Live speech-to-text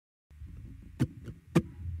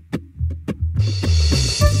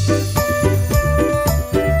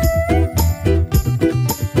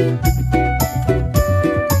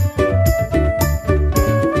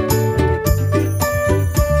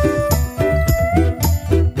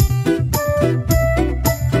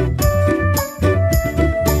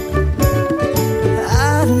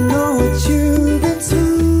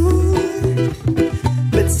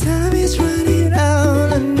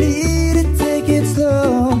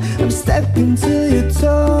step into your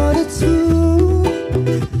toilet too.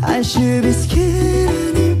 I should be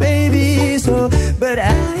scared, baby, so, but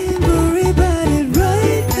I ain't worried about it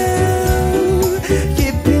right now.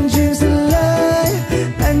 Keeping dreams alive,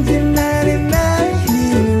 1999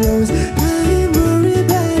 heroes. I ain't worried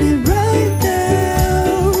about it right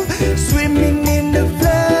now. Swimming in the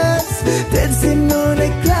floods, dancing on the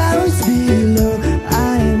clouds below.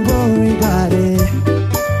 I ain't worried about it.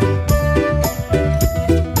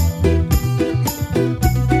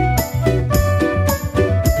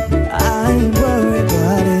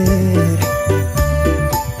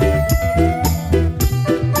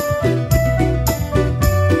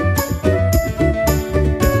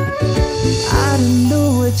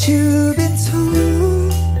 You've been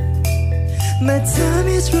told my time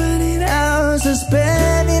is running out, so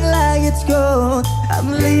spend it like it's gold. I'm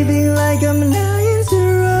living like I'm 9 years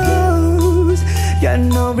old. Got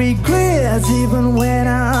no regrets even when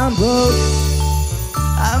I'm broke.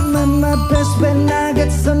 I'm at my best when I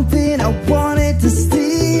got something I wanted to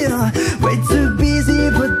steal. Way too busy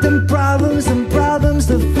with them problems and problems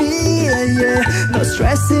to feel, yeah. No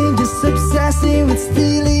stressing, just obsessing with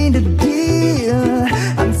stealing the deal.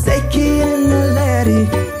 I'm taking and I let it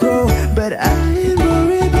go, but I ain't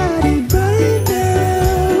worried about it right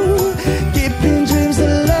now. Keeping dreams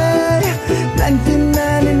alive,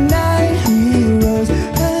 1999 heroes. I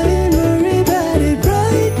ain't worried about it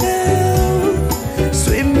right now.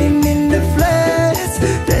 Swimming in the floods,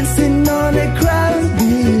 dancing on the crowd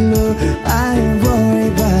below. I ain't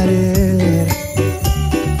worried about it.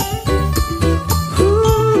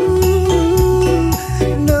 Ooh,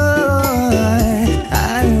 no.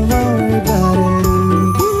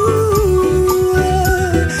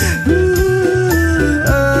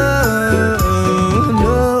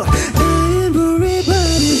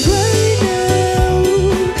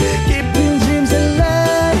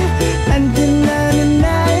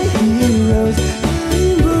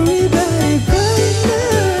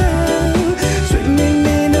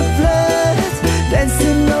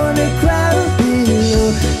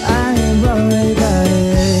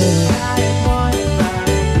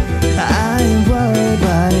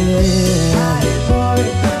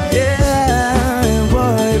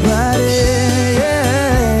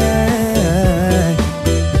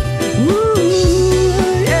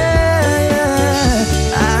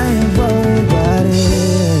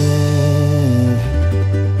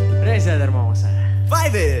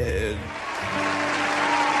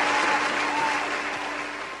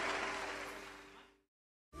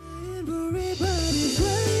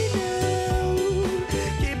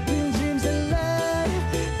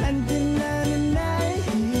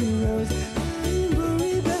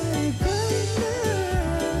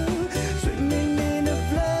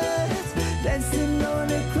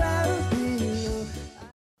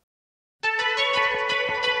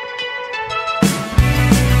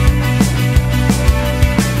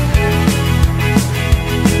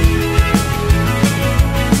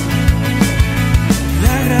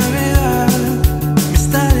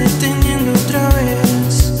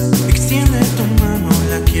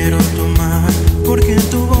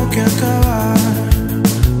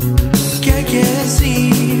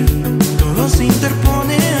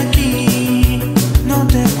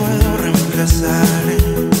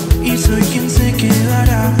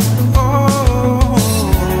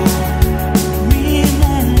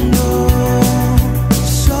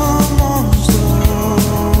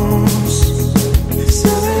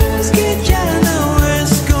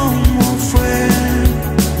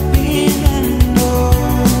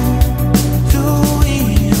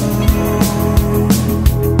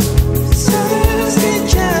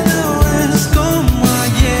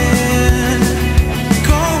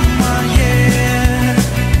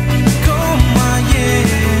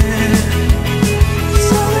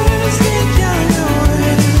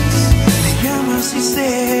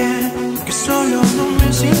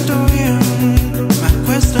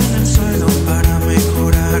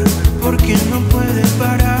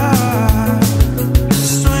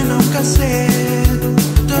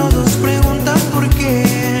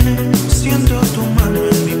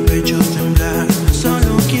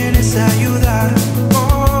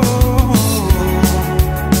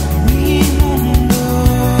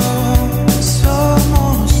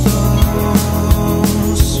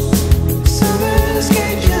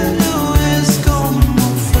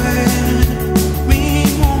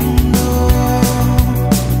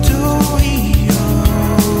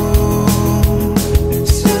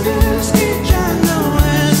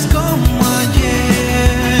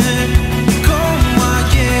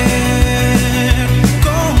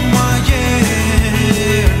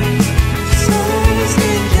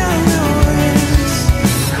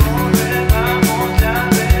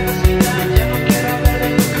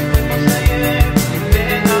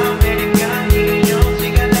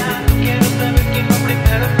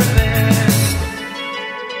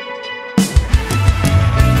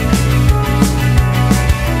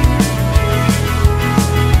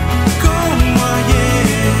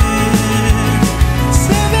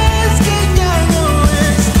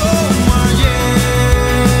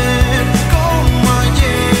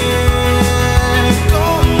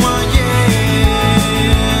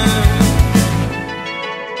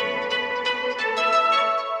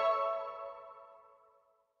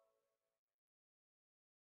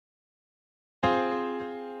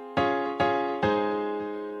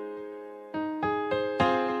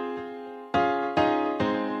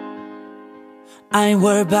 I ain't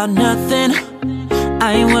worried about nothing,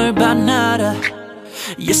 I ain't worried about nada.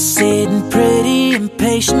 You're sitting pretty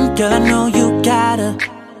impatient, girl, I know you gotta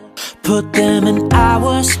put them in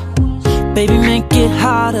hours, baby, make it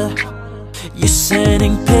harder. You're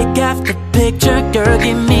sending pic after picture, girl,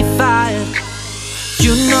 get me fired.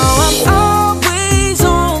 You know I'm always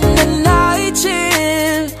on the night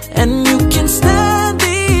shift, and you can stand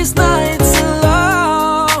these nights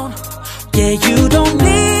alone. Yeah, you don't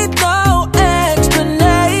need no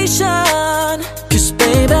explanation, 'cause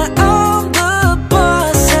baby, I'm the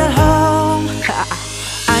boss at home.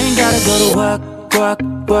 I ain't gotta go to work, work,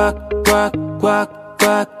 work, work, work,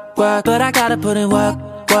 work, work, but I gotta put in work,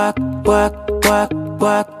 work, work, work,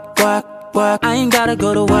 work, work, work. I ain't gotta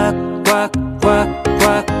go to work, work, work,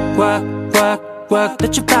 work, work, work, work.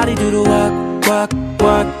 Let your body do the work, work,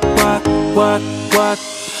 work, work, work, work.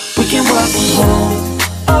 We can work from home,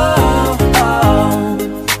 oh, oh.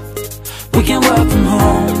 We can work from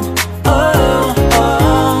home, oh,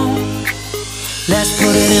 oh. Let's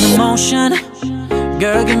put it in motion,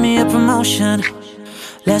 girl, give me a promotion.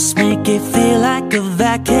 Let's make it feel like a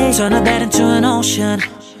vacation, turn a bed into an ocean.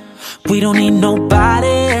 We don't need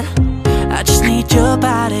nobody, I just need your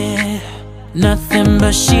body. Nothing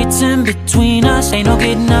but sheets in between us, ain't no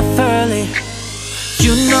getting up early.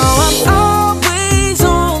 You know I'm always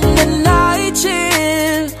on the night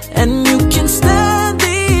shift, and you can stand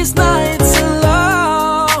these nights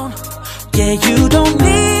alone. Yeah, you don't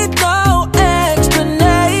need no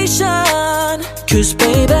explanation, 'cause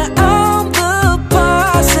baby, I'm the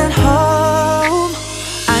boss at home.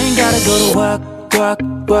 I ain't gotta go to work, work,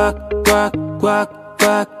 work, work, work,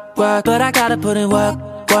 work, work, but I gotta put in work,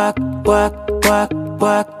 work, work, work,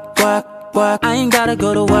 work, work, work. I ain't gotta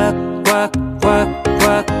go to work, work, work,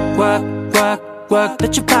 work, work, work, work.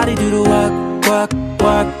 Let your body do the work, work,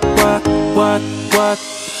 work, work, work, work.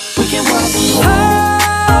 We can work from home.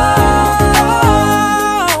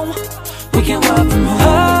 We can work from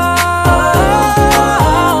home.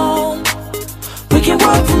 We can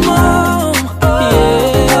work from home.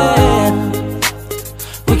 Yeah.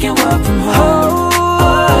 We can work from home.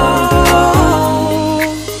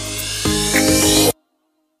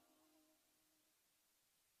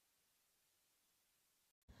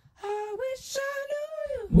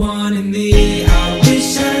 Wanted me, I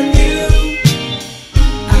wish I knew.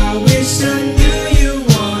 I wish I knew you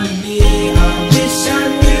wanted me. I wish I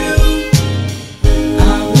knew.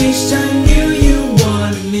 I wish I knew you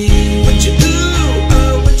wanted me. What you do,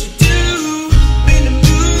 oh, what you do? Made a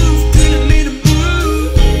move, could've made a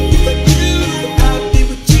move. If I do, I'll be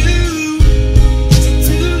with you. Is it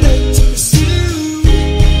too late to pursue?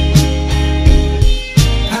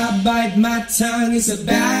 I bite my tongue, it's a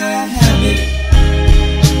bad habit.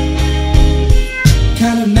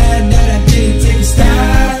 Kinda mad that I didn't take a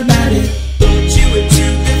stab at it. Thought you were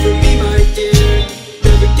too good for me, my dear.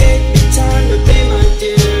 Never gave me time to be, my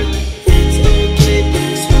dear. It's okay,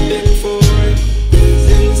 things happen for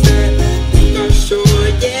reasons that I think are sure,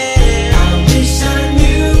 yeah. I wish I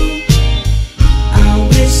knew. I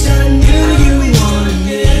wish I knew you wanted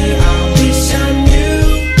me. I wish I knew.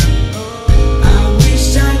 I wish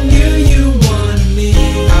I knew you wanted me.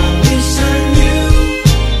 I wish I knew.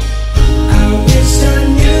 I wish I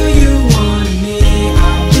knew you wanted me.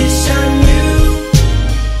 I wish I knew.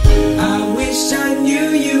 I wish I knew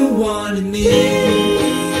you wanted me.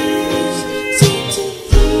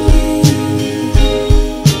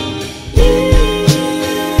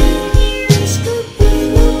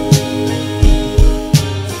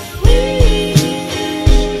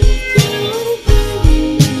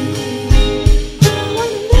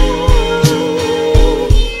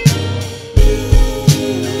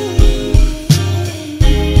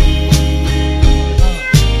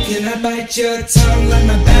 Can I bite your tongue like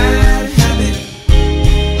my bad habit?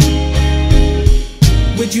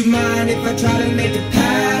 Would you mind if I try to make a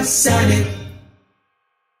pass at it?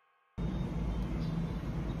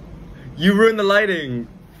 You ruined the lighting.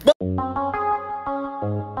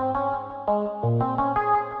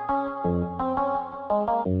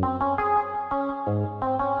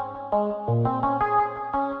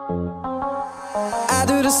 I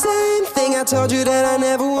do the same thing. I told you that I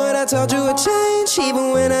never would. I told you I'd change,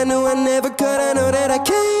 even when I knew I never could. I know that I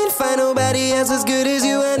can't find nobody else as good as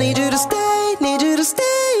you. I need you to stay, need you to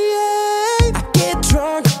stay, yeah. I get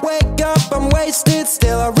drunk, wake up, I'm wasted.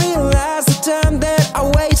 Still I realize the time that I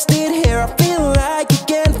wasted here. I feel like you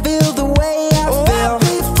can't feel the way I feel. I'll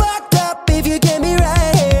be fucked up if you get me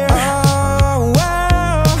right here. Oh,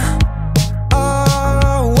 wow.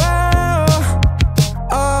 Oh, wow.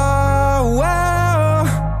 Oh, wow.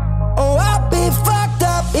 Oh, I'll be fucked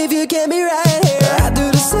up if you get me right here. I do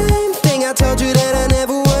the same thing. I told you that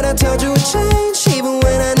told you would change. Even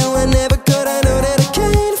when I knew I never could, I know that I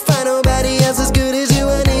can't find nobody else as good as you.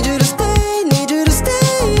 I need you to stay, need you to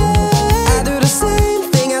stay, yeah. I do the same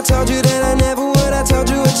thing I told you that I never would. I told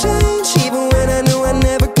you would change. Even when I knew I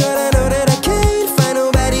never could, I know that I can't find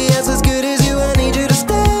nobody else as good as you. I need you to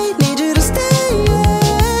stay, need you to stay,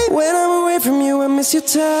 yeah. When I'm away from you, I miss your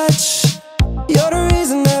touch. You're the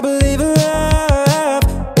reason I believe in love.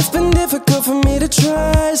 It's been difficult for me to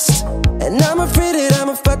trust, and I'm afraid that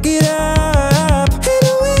I'ma fuck it up. Ain't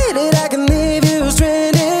no way that I can leave you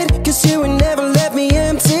stranded, cause you would never left me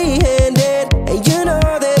empty-handed. And you know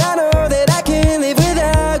that I can't live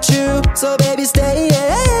without you. So baby, stay,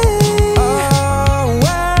 yeah. Oh,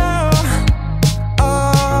 wow.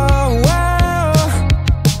 Oh, wow.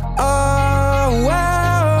 Oh,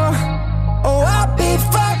 wow. Oh, I'll be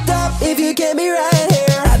fucked up if you can't be right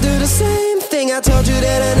here. I do the same thing I told you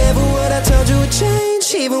that I never would. I told you would change.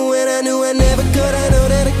 Even when I knew I never could, I know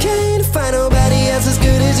that I can't find nobody else as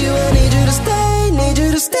good as you. I need you to stay, need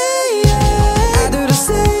you to stay, yeah. I do the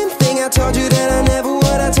same thing I told you that I never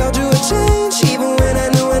would. I told you would change. Even when I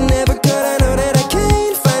knew I never could, I know that I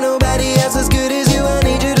can't find nobody else as good as you. I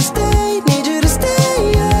need you to stay, need you to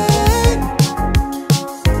stay, yeah.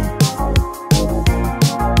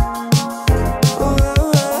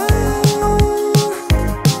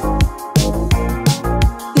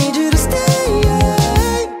 Need you to stay, yeah.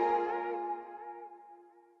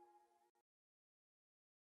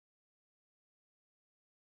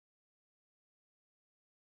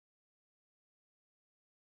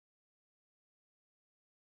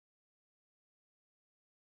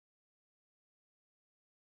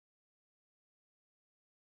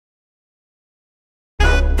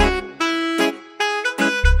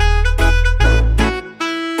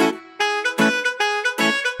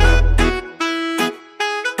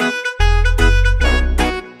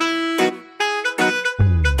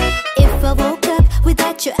 If I woke up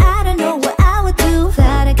without you, I don't know what I would do.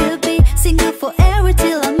 Thought I could be single forever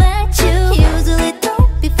till I met you. Usually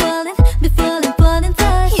don't be falling, falling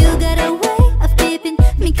thought. You got a way of keeping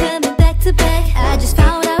me coming back to back. I just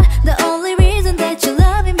found out the only reason that you're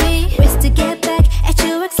loving me was to get back at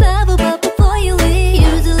your ex-lover, but before you leave,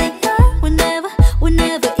 usually her would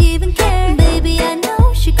never even care. Baby, I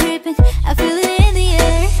know she creeping, I feel it in the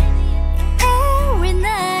air. Every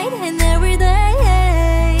night and every day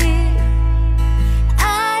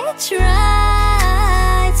I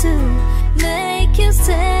try to make you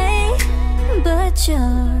stay, but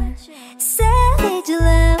your savage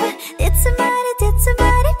love did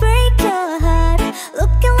somebody break your heart.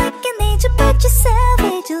 Looking like an angel, but you're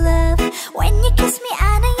savage love. When you kiss me, I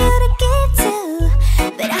know you to give to,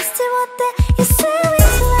 but I still want that. Your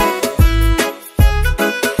savage love,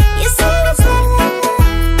 your savage love,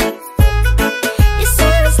 your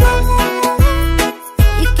savage love.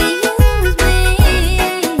 You can use me,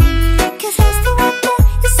 cause I still want that.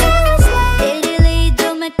 Your savage love. तेरे लिए जो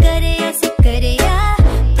मैं करे ऐसे करे या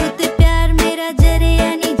खुद प्यार मेरा जरे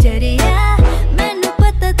या नहीं जरे या मैनू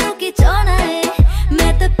पता तू की चाहना है.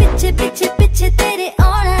 मैं तो पीछे पीछे पीछे तेरे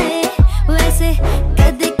आना है. वैसे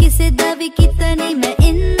कदे किसे दा भी कीता नहीं मैं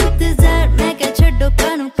इंतजार. मैं क्या छड्डो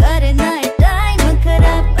कानू करना है टाइम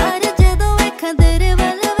खराब. पर जदों वेखां तेरे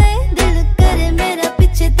वल वे दिल करे मेरा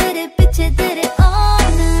पीछे तेरे all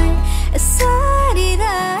night. सारी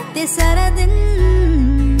रात ते सारा दिन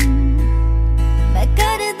मैं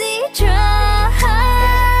कर दी try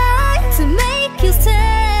to make you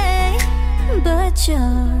stay, but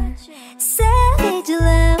your savage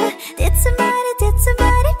love did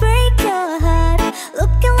somebody break your heart.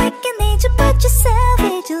 Looking like an angel, but you're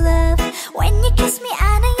savage love. When you kiss me,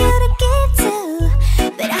 I know you to give to,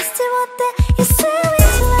 but I still want that. Your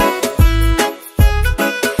savage love,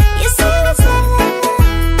 your savage love,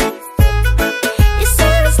 your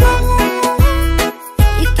savage love.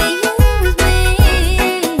 You can use me,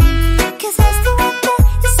 cause I still want that.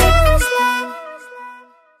 Your savage love.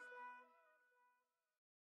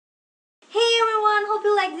 Hey everyone, hope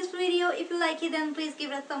you like this video. If you like it, then please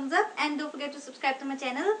give it a thumbs up and don't forget to subscribe to my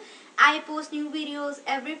channel. I post new videos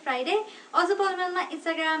every Friday. Also follow me on my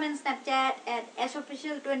Instagram and Snapchat at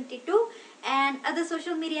ashofficial22, and other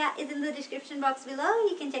social media is in the description box below.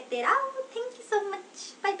 You can check that out. Thank you so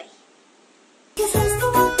much. Bye bye. Cause I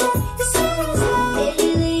still want that. Your savage love.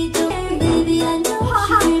 Baby, I know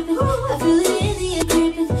she creeping. I feel it in the air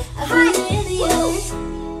creeping. I feel it in the air.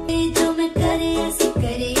 जो मैं करे ऐसे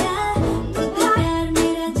करे या खुद प्यार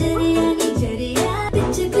मेरा जरे या नहीं जरे या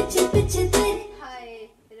पीछे पीछे पीछे तेरे. हाय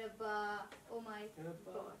रब्बा, oh my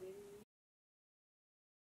god.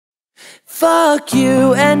 Fuck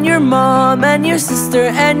you and your mom and your sister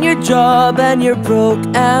and your job and your broke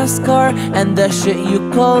ass car and the shit you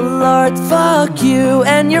call art. Fuck you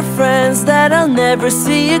and your friends that I'll never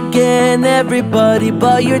see again. Everybody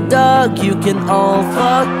but your dog, you can all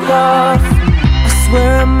fuck off. I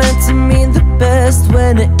swear I meant to mean the best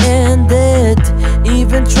when it ended.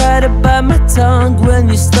 Even try to bite my tongue when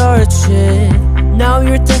you start shit. Now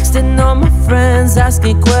you're texting all my friends,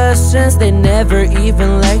 asking questions. They never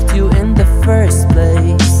even liked you in the first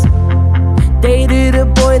place. Dated a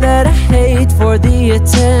boy that I hate for the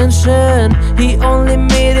attention. He only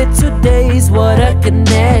made it 2 days, what a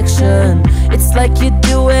connection. It's like you'd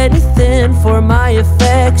do anything for my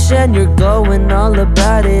affection. You're going all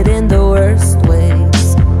about it in the worst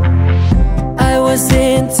ways. I was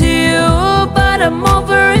into you, but I'm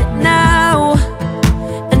over it now.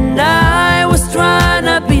 And I was trying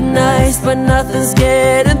to be nice, but nothing's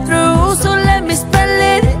getting through. So let me spell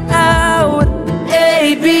it out.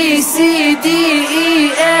 A, B, C, D,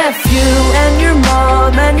 E, F. You and your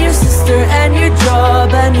mom and your sister and your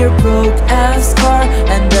job and your broke ass car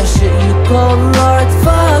and the shit you call art.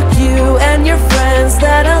 Fuck you and your friends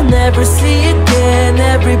that I'll never see again.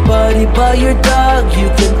 Everybody but your dog, you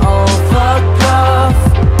can all fuck off.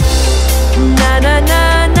 Na na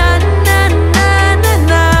na na na na na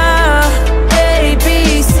na. A,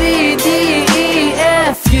 B, C, D, E,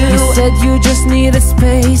 F. You said you just needed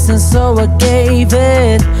space, and so I gave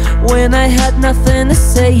it. When I had nothing to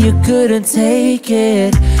say, you couldn't take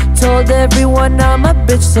it. Told everyone I'm a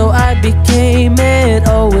bitch, so I became it.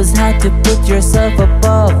 Always had to put yourself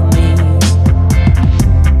above me.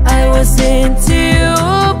 I was into you,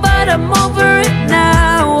 but I'm over it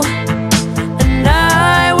now. And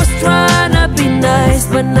I was trying to be nice,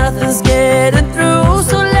 but nothing's getting through.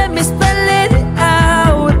 So let me spell it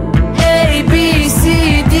out. A, B,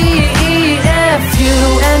 C, D, E, F. You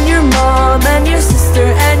and your mom and your sister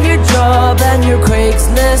and your job and your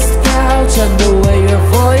Craigslist couch and the way your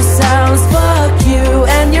voice sounds. Fuck you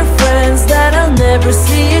and your friends that I'll never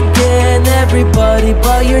see again. Everybody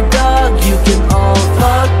but your dog, you can all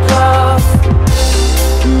fuck off.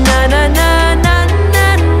 Na na na na na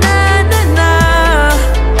na na na.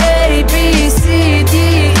 A, B, C, D,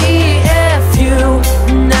 E, F. You.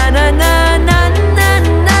 Na na na na na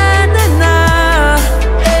na na na.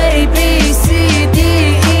 A, B, C, D,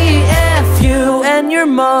 E, F. You and your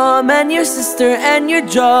mom and your sister and your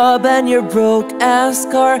job and your broke ass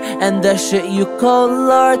car and the shit you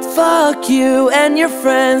call art. Fuck you and your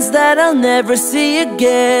friends that I'll never see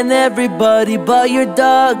again. Everybody but your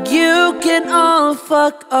dog, you can all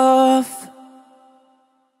fuck off.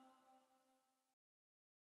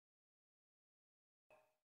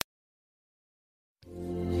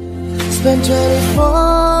 Spent 24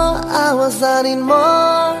 hours, I need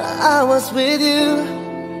more hours with you.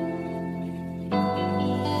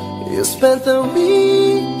 You spent the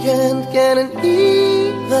weekend getting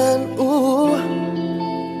even, ooh.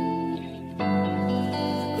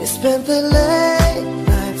 You spent the late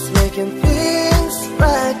nights making things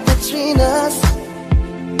right between us.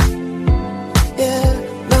 Yeah,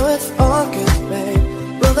 now it's all good, babe.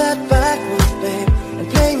 Roll that backward, babe, and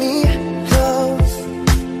play me close.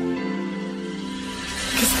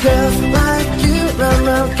 Cause girls like you run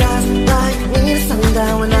round guys like me to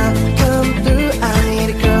sundown. When I come through, I need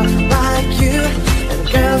a girl like you. And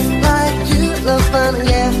girls like you love fun,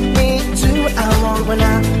 yeah, me too. I want when I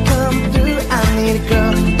come through, I need a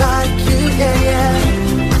girl like you, yeah, yeah.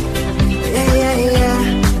 Yeah, yeah, yeah.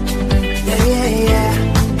 Yeah, yeah, yeah.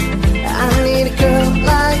 I need a girl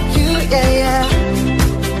like you, yeah, yeah.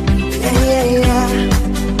 Yeah, yeah, yeah.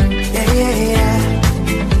 Yeah, yeah, yeah.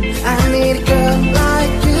 I need a girl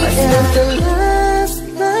like you, yeah. I spent the last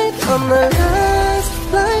night on the last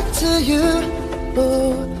flight to you.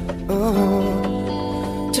 Ooh,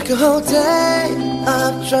 ooh. Took a whole day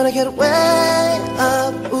up, trying to get way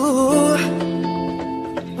up. Ooh,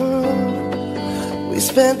 we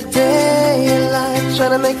spent the day in life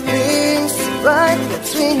trying to make things right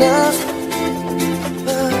between us.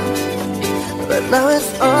 But now it's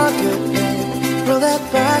all good, babe. Roll that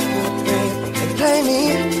backward, babe, and play me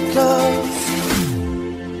close.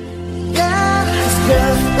 Yeah, 'cause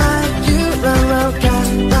girls like you run round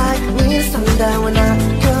guys like me to sundown. When I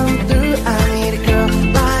come through, I need a girl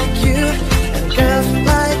like you. And girls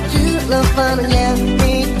like you love fun, and yeah,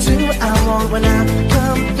 me too. I want when I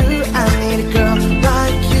come through, I need a girl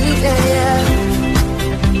like you, yeah, yeah.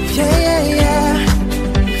 Yeah, yeah, yeah.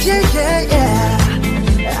 Yeah, yeah, yeah.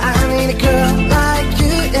 I need a girl like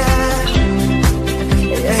you, yeah.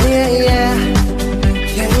 Yeah, yeah, yeah.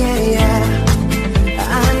 Yeah, yeah, yeah.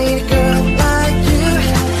 I need a girl like you.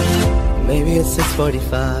 Maybe it's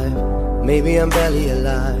 6:45. Maybe I'm barely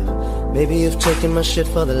alive. Maybe you've taken my shit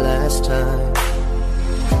for the last time.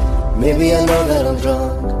 Maybe I know that I'm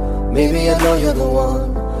drunk, maybe I know you're the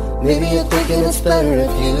one. Maybe you're thinking it's better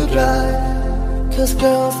if you drive. 'Cause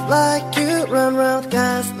girls like you run round with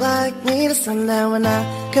guys like me to sundown. When I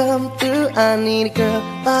come through, I need a girl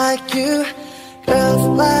like you. Girls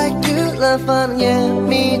like you love fun, yeah,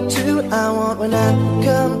 me too. I want when I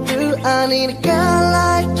come through, I need a girl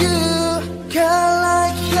like you. Girl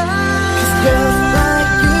like you. 'Cause girls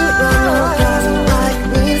like you run round with guys like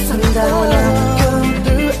me to sundown. When I come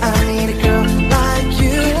through, I need a girl like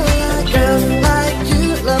you. Girls like you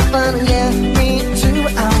love fun, yeah, me too.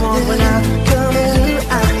 I want when I come through,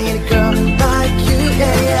 I need a girl like you,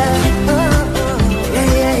 yeah, yeah. Yeah,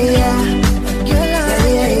 yeah, yeah. Girl, yeah,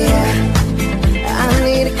 yeah, yeah. I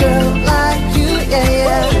need a girl like you, yeah,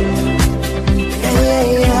 yeah. Yeah, yeah,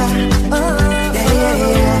 yeah. Yeah, yeah,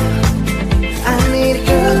 yeah. I need a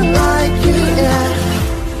girl like you, yeah.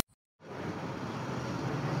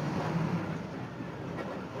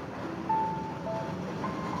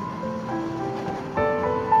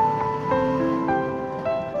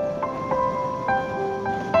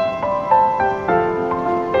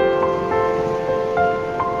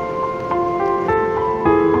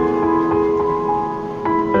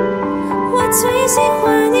最喜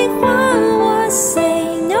欢你换我 say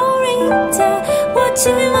no Rita， 我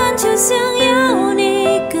今晚就想要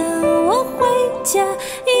你跟我回家，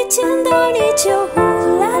一见到你就呼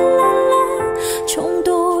啦啦啦，冲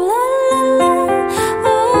动啦啦啦，哦，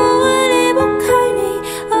我离不开你，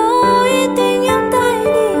哦，一定要带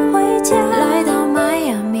你回家。来到迈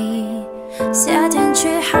阿密，夏天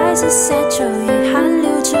却还是下着雨，汗流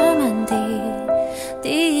着满地，第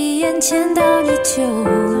一眼见到你就呼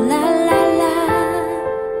啦啦。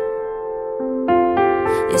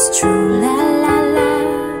It's true, la la la,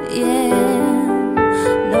 yeah,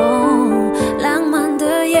 no。 浪漫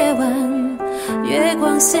的夜晚，月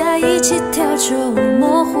光下一起跳出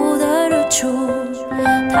模糊的日出，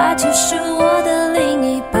他就是我的另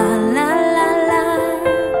一半，啦啦啦，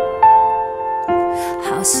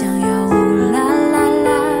好想要呜啦啦啦，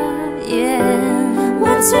 yeah。 我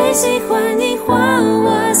最喜欢你换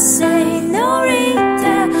我 say no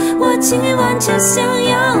Rita， 我今晚就想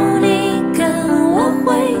要你跟我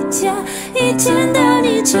回家，一见到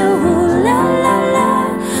你就呼啦啦啦，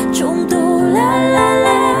中毒啦啦啦，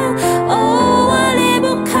哦，我离不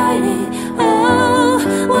开你，哦，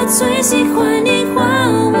我最喜欢你换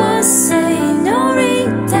我 say no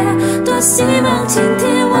Rita， 多希望今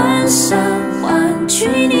天晚上换去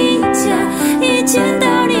你家，一见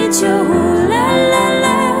到你就呼啦啦啦，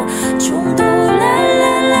中毒啦啦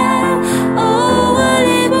啦，哦，我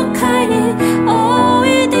离不开你，哦，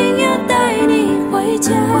一定要带你回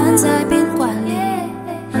家。关在宾馆里，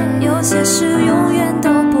有些事永远都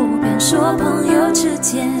不变，说朋友之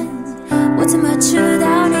间，我怎么知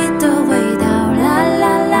道你的味道，啦啦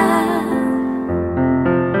啦。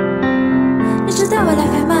你知道未来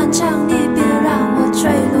还漫长，你别让我坠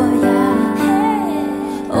落呀。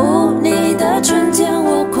哦，你的纯洁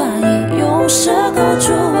我宽以用舌勾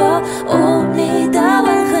住我，哦，你的吻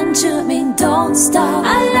很致命 ，Don't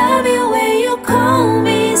stop。I love you when you call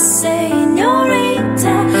me, say no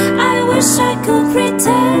Rita。I wish I could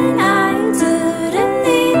pretend I didn't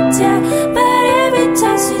need ya, but every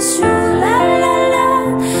time it's true, la la la,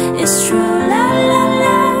 it's true, la la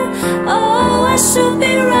la. Oh, I should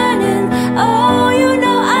be running. Oh, you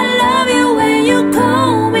know I love you when you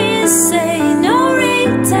call me, say no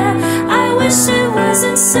Rita. I wish it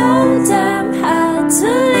wasn't so damn hard to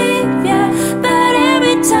leave ya, but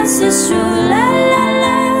every time it's true, la la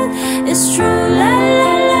la, it's true, la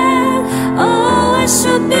la la. Oh, I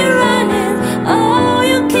should be running. Oh,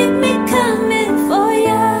 you keep me coming for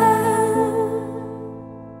ya.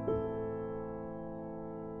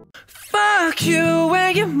 Fuck you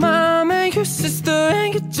and your mom and your sister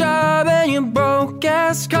and your job and your broke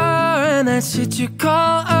ass car and that shit you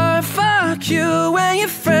call art. Fuck you and your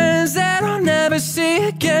friends that I'll never see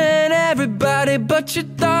again. Everybody but your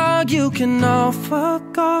dog, you can all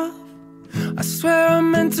fuck off. I swear I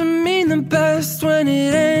meant to mean the best when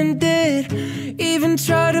it ended. Even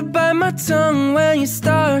tried to bite my tongue when you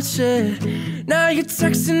start shit. Now you're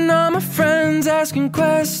texting all my friends, asking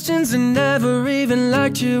questions, and never even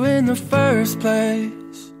liked you in the first place.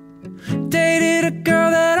 Dated a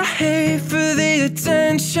girl that I hate for the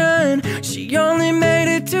attention. She only made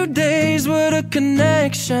it 2 days with a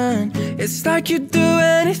connection. It's like you'd do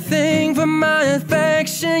anything for my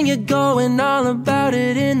affection. You're going all about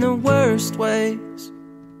it in the worst ways.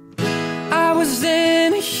 I was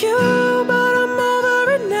into you, but I'm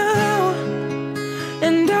over it now.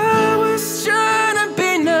 And I was trying to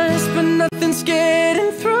be nice, but nothing's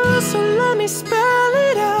getting through. So let me spell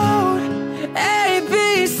it out. A,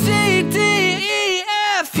 B, C,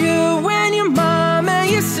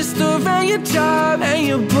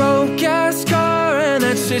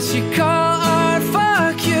 shit you call art.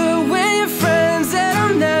 Fuck you and your friends that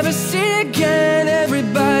I'll never see again.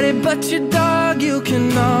 Everybody but your dog, you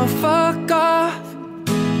can all fuck off.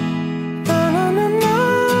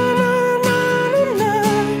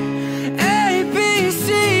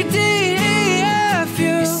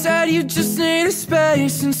 You just needed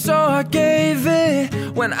space, and so I gave it.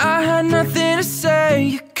 When I had nothing to say,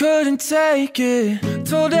 you couldn't take it.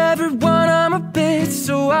 Told everyone I'm a bitch,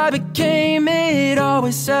 so I became it.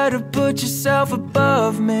 Always said to put yourself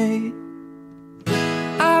above me.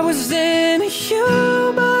 I was into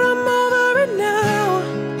you, but I'm over it now.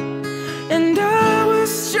 And I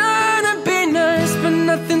was trying to be nice, but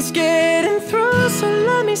nothing's getting through, so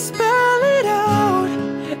let me spell it out.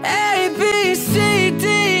 A, B, C, D,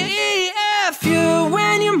 E, F, you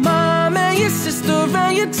and your mom and your sister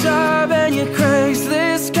and your job and your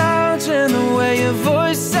Craigslist couch and the way your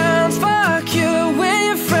voice sounds. Fuck you and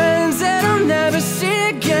your friends that I'll never see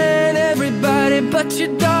again. Everybody but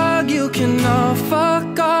your dog, you can all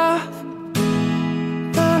fuck off.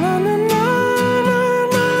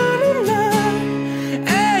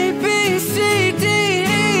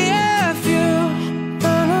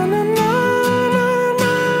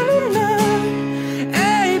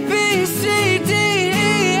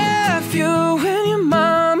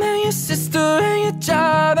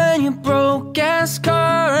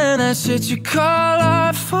 Shit you call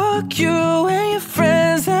art. Fuck you and your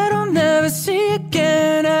friends that I'll never see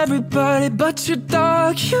again. Everybody but your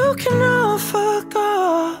dog, you can all fuck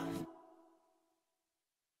off.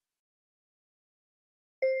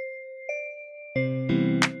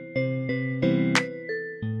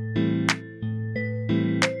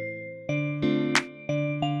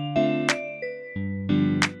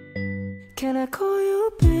 Can I call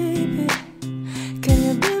you baby? Can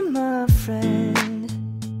you be my friend?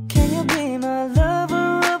 Be my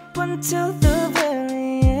lover up until the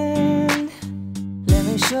very end. Let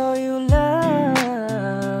me show you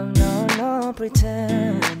love, no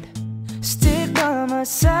pretend. Stick by my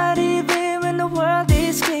side even when the world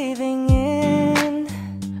is caving in.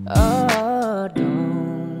 Oh,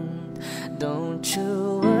 don't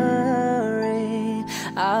you worry,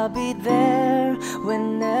 I'll be there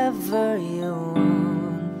whenever you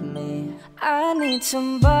want me. I need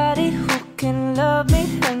somebody who can love me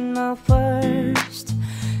at my worst.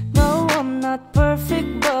 No, I'm not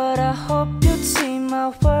perfect, but I hope you'd see my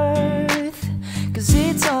worth. Cause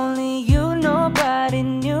it's only you, nobody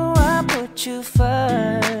knew I put you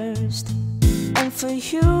first. And for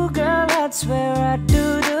you, girl, I'd swear I'd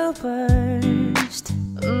do the worst.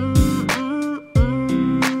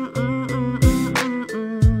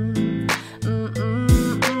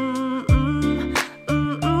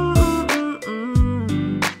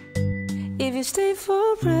 If you stay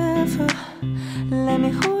forever, let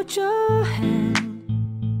me hold your hand.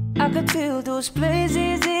 I could feel those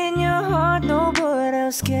places in your heart nobody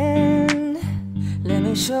else can. Let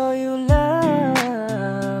me show you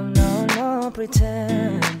love, no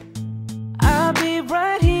pretend. I'll be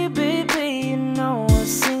right here, baby, you know I'll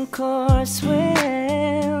sink or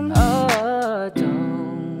swim. Oh,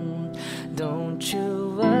 don't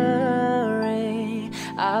you worry,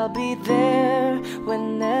 I'll be there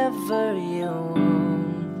whenever you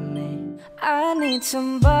want me. I need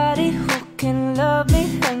somebody who can love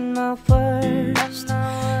me at my worst.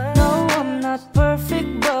 No, I'm not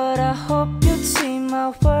perfect, but I hope you'd see my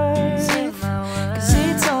worth. Cause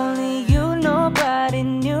it's only you, nobody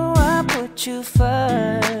knew I put you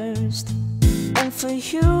first. And for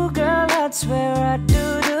you, girl, I'd swear I'd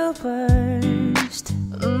do the worst.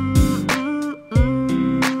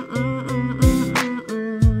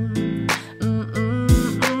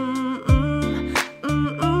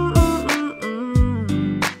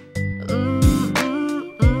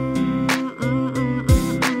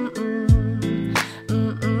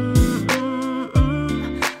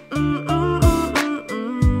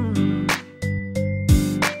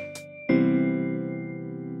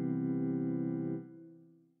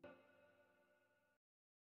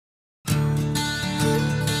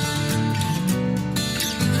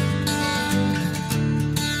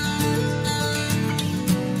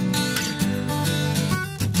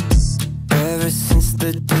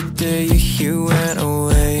 The day you went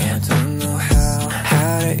away, I don't know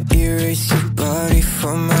how to erase your body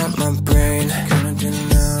from out my brain. Gonna do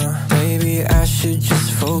now? Maybe I should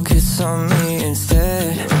just focus on me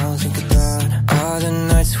instead. I'll think about all the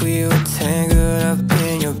nights we were tangled up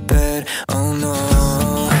in your bed. Oh no,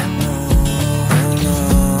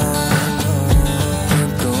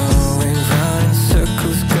 you're going round in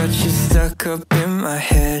circles, got you stuck up in my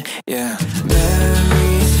head. Yeah,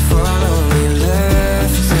 memories follow me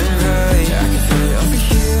left and right. I can feel it over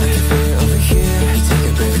here.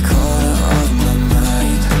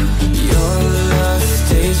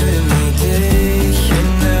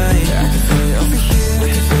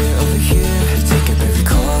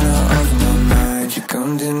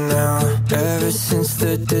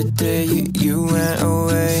 you went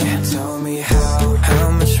away. Tell me how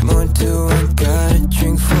much more do I gotta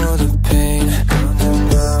drink for the pain?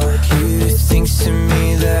 You do things to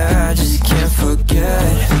me that I just can't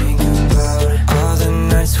forget. Think about all the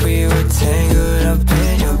nights we were tangled up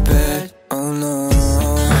in your bed. Oh no,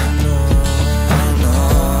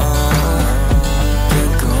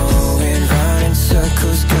 you're going round in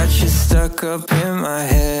circles, got you stuck up in my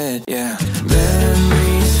head. Yeah,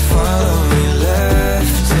 memories follow me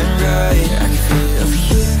left and right. I can feel it over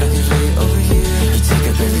here, I can feel it over here. You take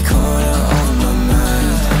up every corner of my mind.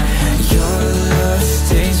 Your love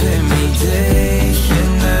stays with me day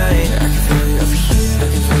and night. I can feel it over here, I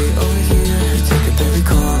can feel it over here. You take up every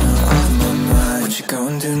corner of my mind. What you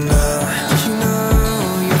gonna do now? Did you know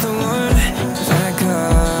you're the one that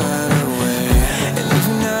got away? And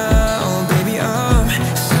even now, baby, I'm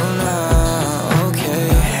still not okay.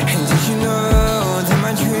 And did you know that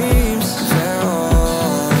my dreams, they're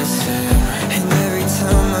all the same? And every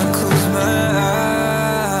time I close my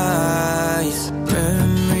eyes,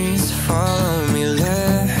 memories follow me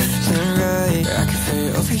left and right. I can feel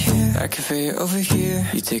it over here, I can feel it over here.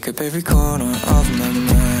 You take up every corner of my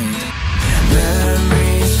mind.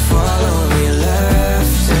 Memories follow me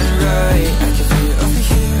left and right. I can feel it over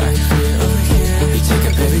here, I can feel it over here. You take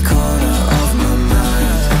up every corner of my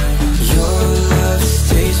mind. Your love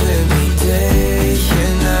stays with me day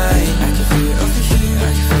and night. I can feel it over here,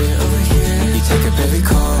 I can feel it over here. You take up every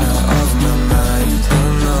corner of my mind. Oh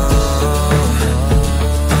no,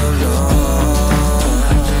 oh no.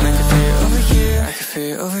 I can feel it over here, I can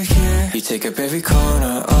feel it over here. You take up every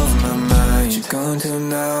corner of my mind. What you gonna do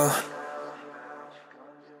now?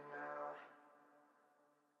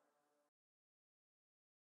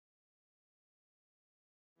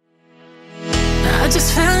 I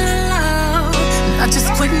just fell in love, I just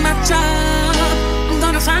quit my job. I'm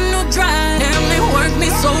gonna find no drive. Damn, they work me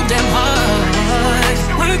so damn hard.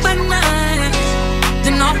 Work by 9,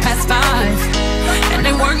 then all past 5. And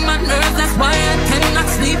they work my nerves, that's why I cannot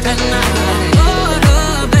sleep at night.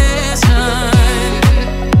 Motivation,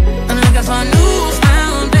 I'm looking for a new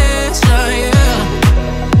foundation,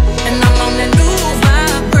 yeah. And I'm on that new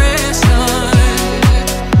vibration.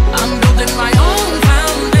 I'm building my own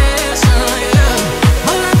foundation, yeah.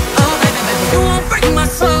 Hold up, oh baby, baby, you won't break my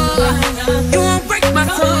soul. You won't break my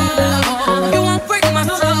soul. You won't break my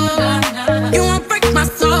soul. You won't break my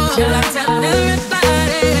soul. I tell everybody,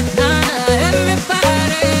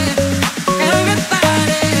 everybody,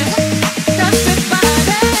 everybody, everybody.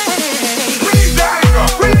 Release the anger,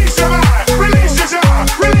 release your mind, release your job,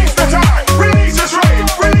 release the time, release the strain,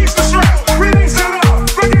 release the stress, release the love,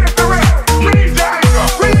 forget the rest. Release the anger,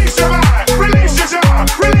 release your mind, release your job,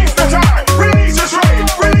 release the time, release the strain,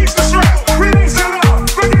 release the stress, release the love,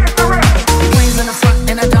 forget the rest. Queens in the front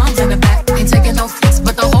and the doms in the back. Ain't taking no flicks,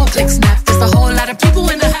 but the whole click snap. There's a whole lot of people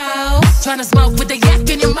in the house trying to smoke with the yak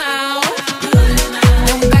in your mouth.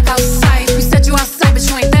 Then we back outside. We said you outside, but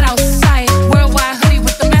you ain't that outside. Worldwide hoodie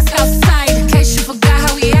with the mask outside. In case you forgot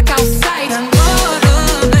how we act outside.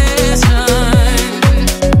 Motivation,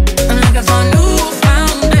 I'm looking for a new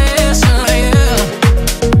foundation,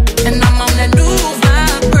 yeah. And I'm on that new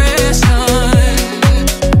vibration.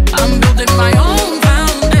 I'm building my own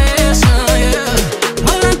foundation, yeah.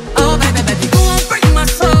 Hold up, oh baby, baby, you won't break my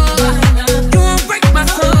soul. You won't break my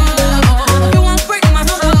soul. You won't break my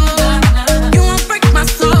soul. You won't break my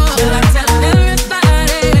soul. I tell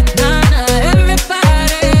everybody,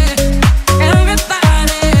 everybody,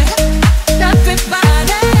 everybody,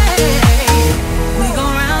 everybody. We go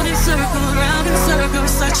round in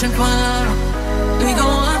circles, searching for love. We go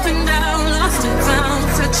up and down, lost and found,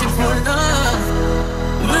 searching for love.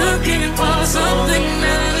 Looking for something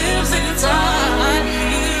that lives inside me.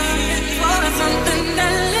 For something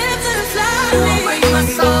that lives inside me. You won't break my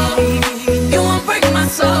soul. You won't break my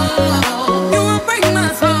soul. You won't break my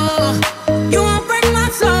soul. You won't break my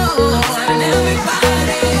soul. Telling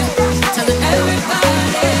everybody, telling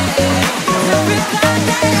everybody,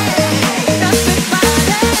 everybody, everybody.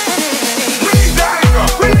 Release the anger,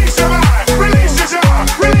 release your mind, release your job,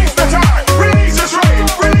 release the time, release the strain,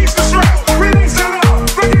 release the stress, release the love,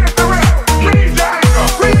 forget the rest. Release the anger,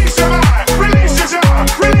 release your mind, release your job,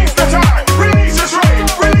 release the time, release the strain,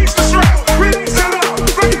 release the stress, release the love,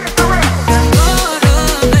 forget the rest.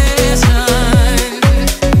 Motivation,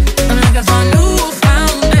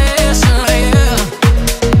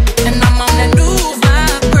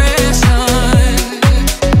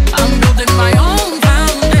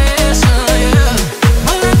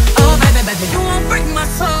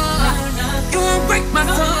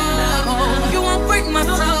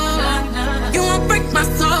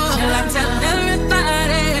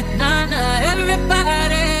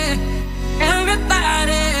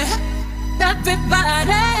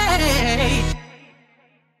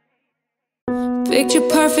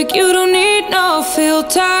 perfect, you don't need no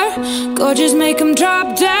filter. Gorgeous, make them drop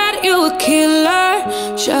dead, you a killer.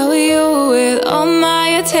 Shower you with all my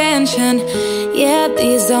attention. Yeah,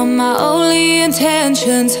 these are my only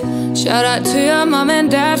intentions. Shout out to your mom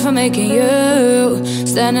and dad for making you.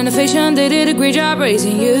 Stand in ovation, they did a great job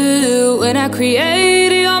raising you. When I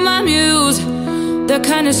created, you're my muse. The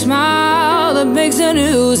kind of smile that makes the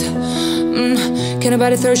news. Can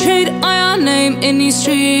nobody throw shade on your name in these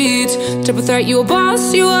streets? Triple threat, you a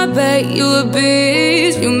boss, you a bait, you a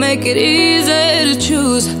beast. You make it easy to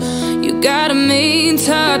choose. You got a mean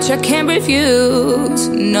touch, I can't refuse.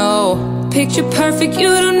 No, picture perfect,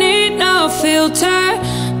 you don't need no filter.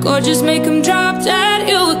 Gorgeous, make them drop dead,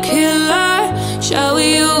 you a killer. Shower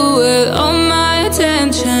you with all my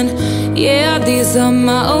attention. Yeah, these are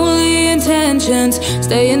my only intentions.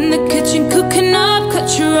 Stay in the kitchen cooking up, cut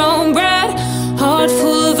your own bread. Heart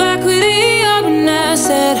full of equity, I'm an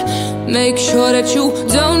asset. Make sure that you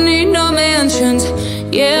don't need no mansions.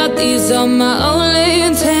 Yeah, these are my only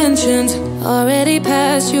intentions. Already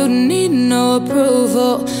passed, you don't need no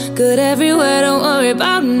approval. Good everywhere, don't worry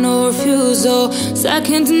about no refusal.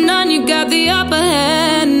 Second to none, you got the upper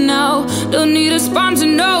hand now. Don't need a sponsor,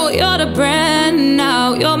 no, you're the brand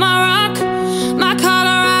now. You're my rock, my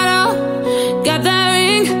Colorado. Got that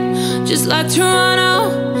ring, just like Toronto.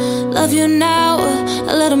 Love you now,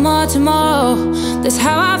 a little more tomorrow. That's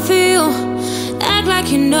how I feel. Act like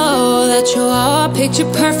you know that you're all picture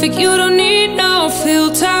perfect, you don't need no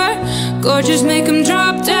filter. Gorgeous, make them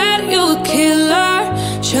drop dead, you a killer.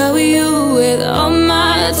 Shower you with all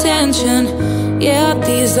my attention. Yeah,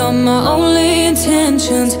 these are my only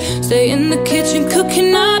intentions. Stay in the kitchen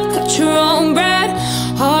cooking up, cut your own bread.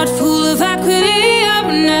 Heart full of equity, I'm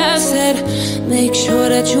an asset. Make sure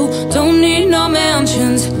that you don't need no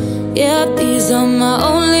mansions. Yeah, these are my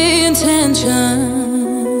only intentions.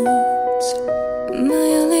 My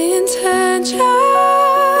only intentions.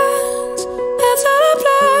 That's all I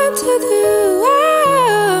plan to do.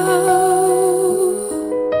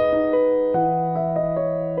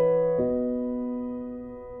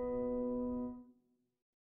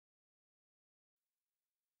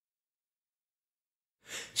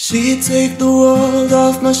 She'd take the world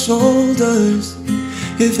off my shoulders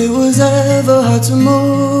if it was ever hard to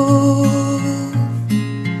move.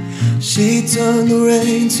 She'd turn the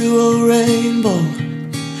rain to a rainbow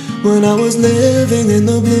when I was living in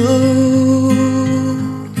the blue.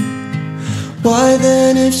 Why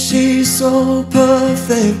then, if she's so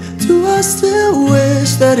perfect, do I still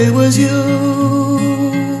wish that it was you?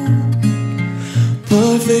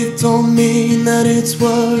 Perfect don't mean that it's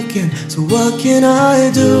working, so what can I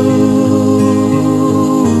do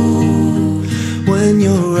when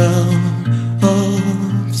you're out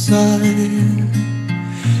upside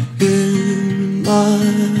in my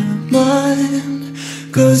mind?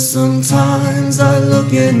 'Cause sometimes I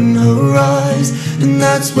look in her eyes, and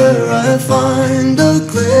that's where I find a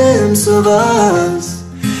glimpse of us.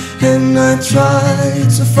 And I try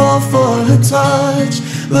to fall for her touch,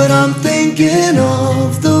 but I'm thinking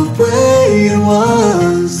of the way it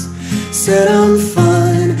was. Said I'm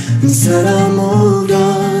fine, and said I moved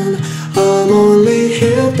on. I'm only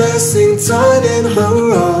here passing time in her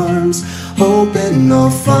arms, hoping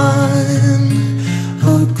I'll find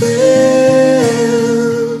a glimpse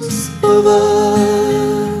of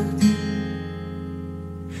us.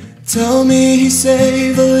 Tell me he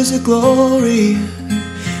savors your glory.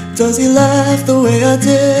 Does he laugh the way I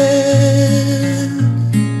did?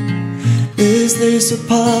 Is this a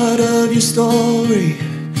part of your story,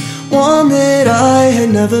 one that I had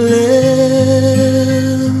never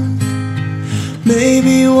lived?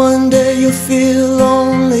 Maybe one day you'll feel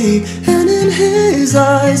lonely, and in his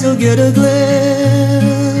eyes you'll get a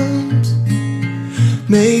glimpse.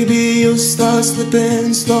 Maybe you'll start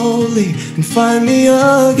slipping slowly and find me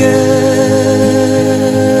again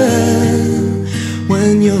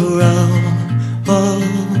when you're out of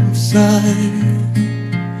sight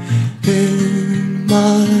in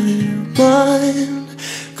my mind.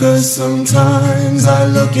 'Cause sometimes I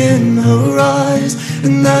look in her eyes,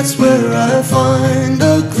 and that's where I find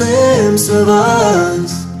a glimpse of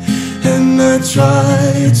us. And I try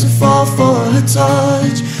to fall for her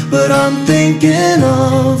touch, but I'm thinking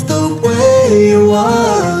of the way it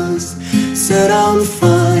was. Said I'm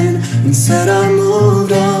fine, and said I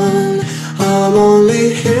moved on. I'm only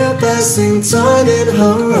here passing time in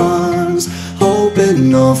her arms, hoping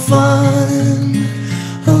I'll find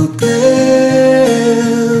a glimpse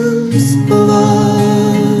of us.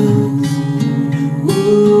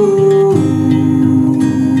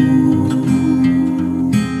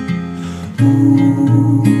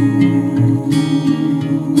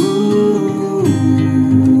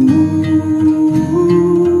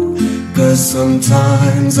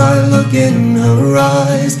 look in her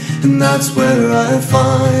eyes, and that's where I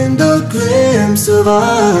find a glimpse of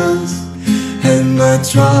us. And I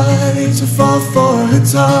try to fall for her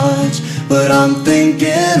touch, but I'm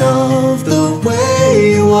thinking of the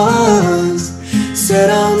way it was. Said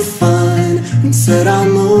I'm fine, and said I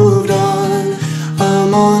moved on.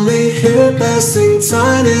 I'm only here passing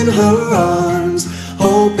time in her arms,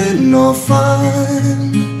 hoping I'll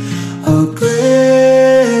find a glimpse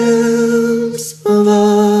of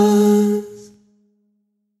us.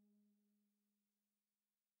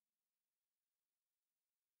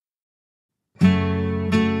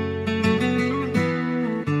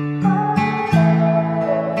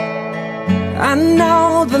 I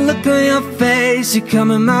know the look on your face. You're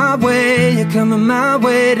coming my way, you're coming my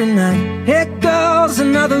way tonight. Here goes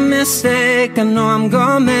another mistake I know I'm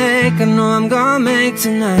gonna make, I know I'm gonna make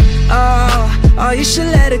tonight. Oh, you should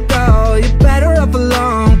let it go. You're better off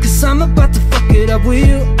alone, cause I'm about to fuck it up with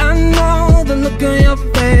you. I know the look on your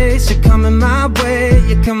face. You're coming my way,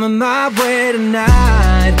 you're coming my way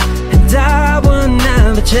tonight. And I will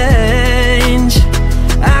never change.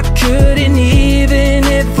 I couldn't even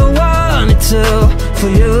if I wanted to for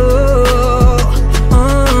you.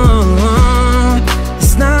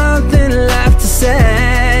 There's nothing left to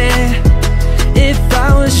say. If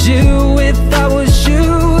I was you, if I was you,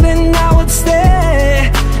 then I would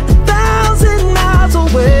stay 1,000 miles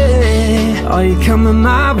away. Are you coming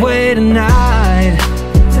my way tonight?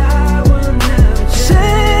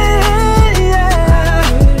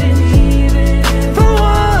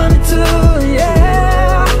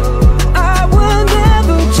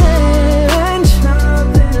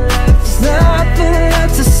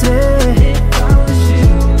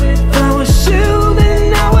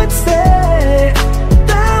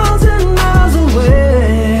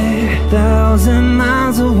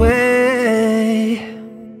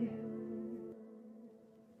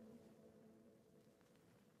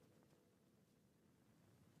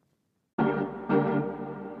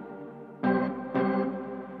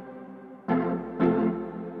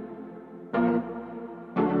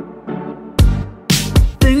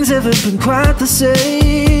 Things haven't been quite the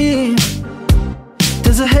same.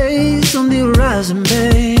 There's a haze on the horizon,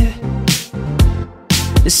 babe.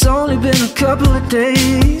 It's only been a couple of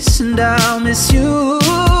days, and I'll miss you.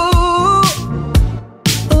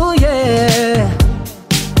 Oh yeah.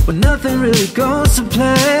 When nothing really goes to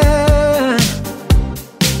plan,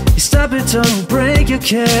 you stop it, don't break your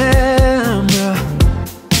camera.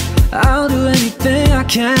 I'll do anything I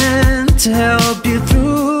can to help you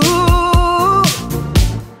through.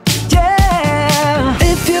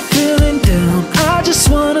 If you're feeling down, I just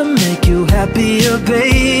wanna make you happier,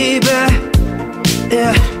 baby.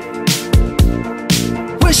 Yeah.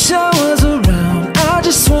 Wish I was around, I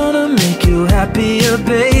just wanna make you happier,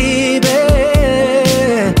 baby.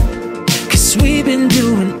 Cause we've been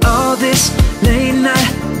doing all this late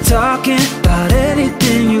night talking about